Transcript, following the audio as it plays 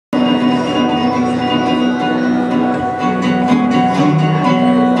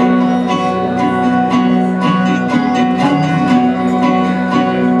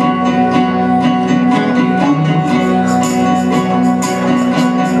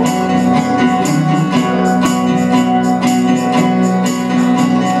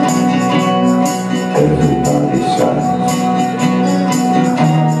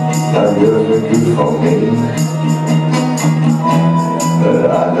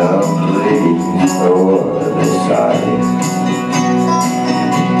don't believe a word they say.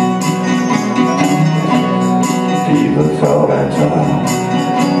 People talk and talk,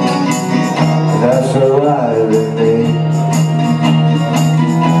 and that's alright with me.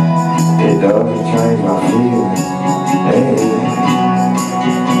 It doesn't change my feeling, hey.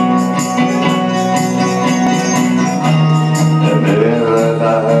 The million words I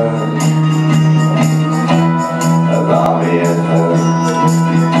heard about me and her,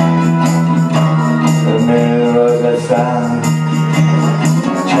 the million words that sound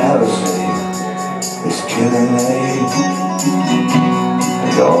jealousy is killing me.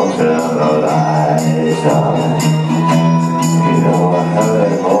 Don't tell no lies, darling. You know I heard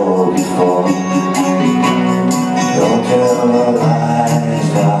them all before. Don't tell no lies,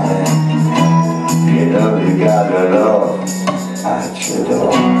 darling. You know you got the love at your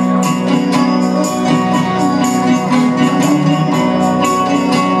door.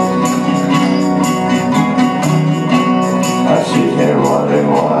 I sit here wondering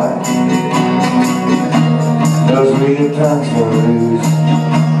why those real times will lose.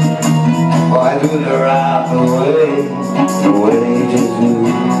 Why do they rap away the way they do?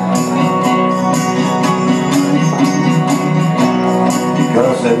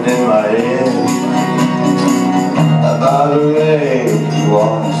 Gossip in my ear about the way he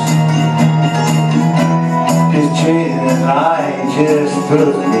was. His cheating and lying just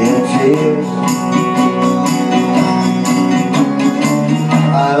puts me in tears.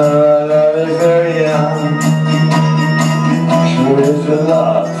 I know our love is very young, sure there's a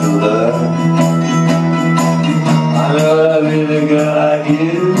lot to learn. I know that with a girl like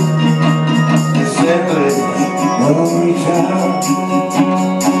you, there's simply no return.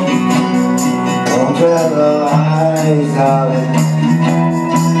 Don't tell the lies, darling.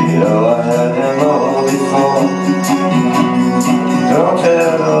 You know I heard them all before. Don't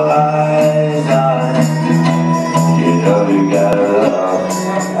tell the lies, darling. You know you got love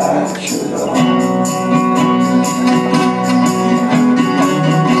at your door.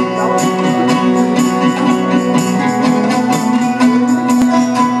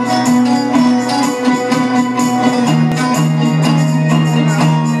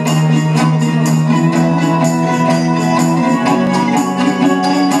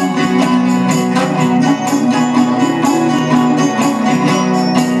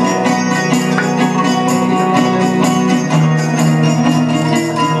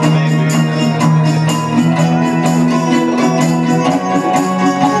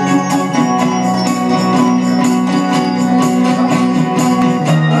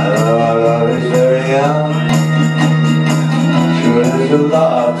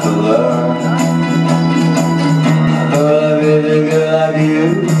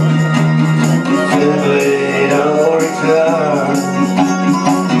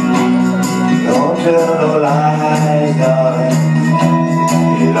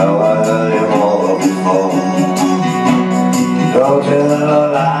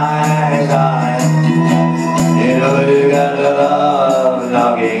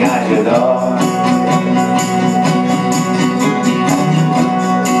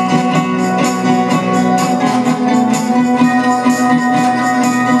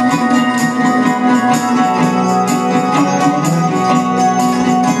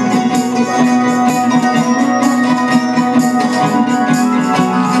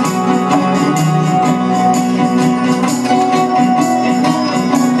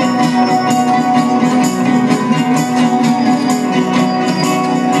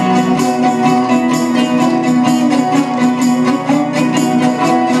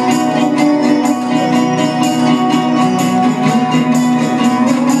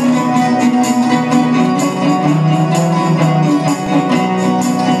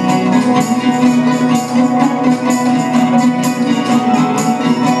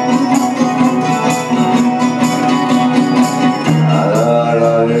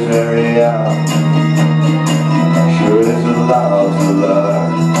 There's a lot to learn.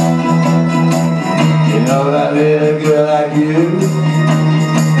 I know I've been a girl like you,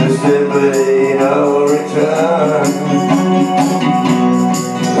 simply no return.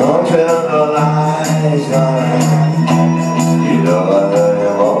 Don't tell no lies, darling. You know I heard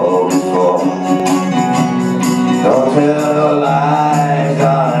them all before. Don't tell no lies,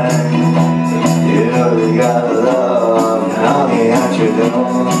 darling. You know you got the love knocking at your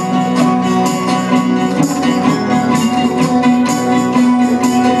door.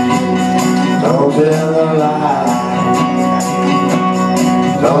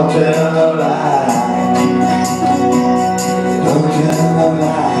 Don't tell no lie.